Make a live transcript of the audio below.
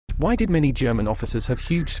Why did many German officers have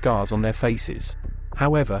huge scars on their faces?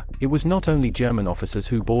 However, it was not only German officers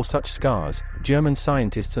who bore such scars, German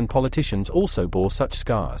scientists and politicians also bore such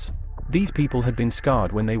scars. These people had been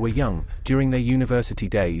scarred when they were young, during their university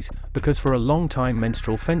days, because for a long time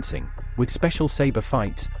menstrual fencing, with special saber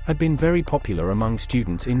fights, had been very popular among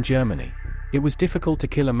students in Germany. It was difficult to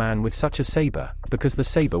kill a man with such a saber, because the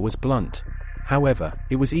saber was blunt. However,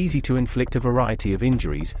 it was easy to inflict a variety of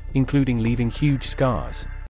injuries, including leaving huge scars.